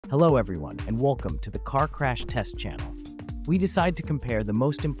Hello everyone, and welcome to the Car Crash Test channel. We decide to compare the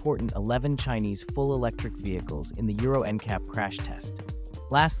most important 11 Chinese full electric vehicles in the Euro NCAP crash test.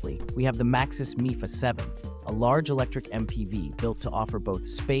 Lastly, we have the Maxus MIFA7, a large electric MPV built to offer both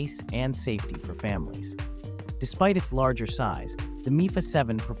space and safety for families. Despite its larger size, the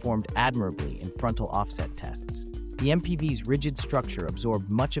MIFA7 performed admirably in frontal offset tests. The MPV's rigid structure absorbed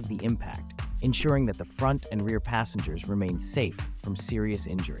much of the impact, ensuring that the front and rear passengers remained safe from serious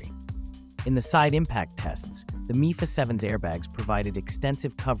injury. In the side impact tests, the MIFA7's airbags provided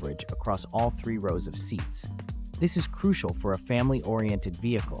extensive coverage across all 3 rows of seats. This is crucial for a family-oriented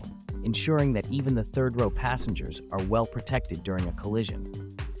vehicle, ensuring that even the third-row passengers are well protected during a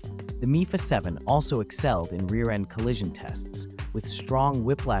collision. The MIFA7 also excelled in rear-end collision tests, with strong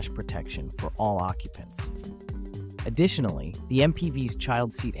whiplash protection for all occupants. Additionally, the MPV's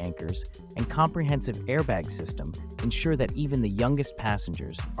child seat anchors and comprehensive airbag system ensure that even the youngest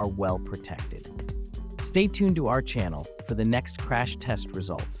passengers are well protected. Stay tuned to our channel for the next crash test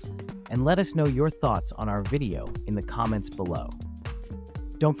results, and let us know your thoughts on our video in the comments below.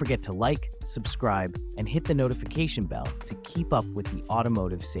 Don't forget to like, subscribe, and hit the notification bell to keep up with the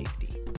automotive safety.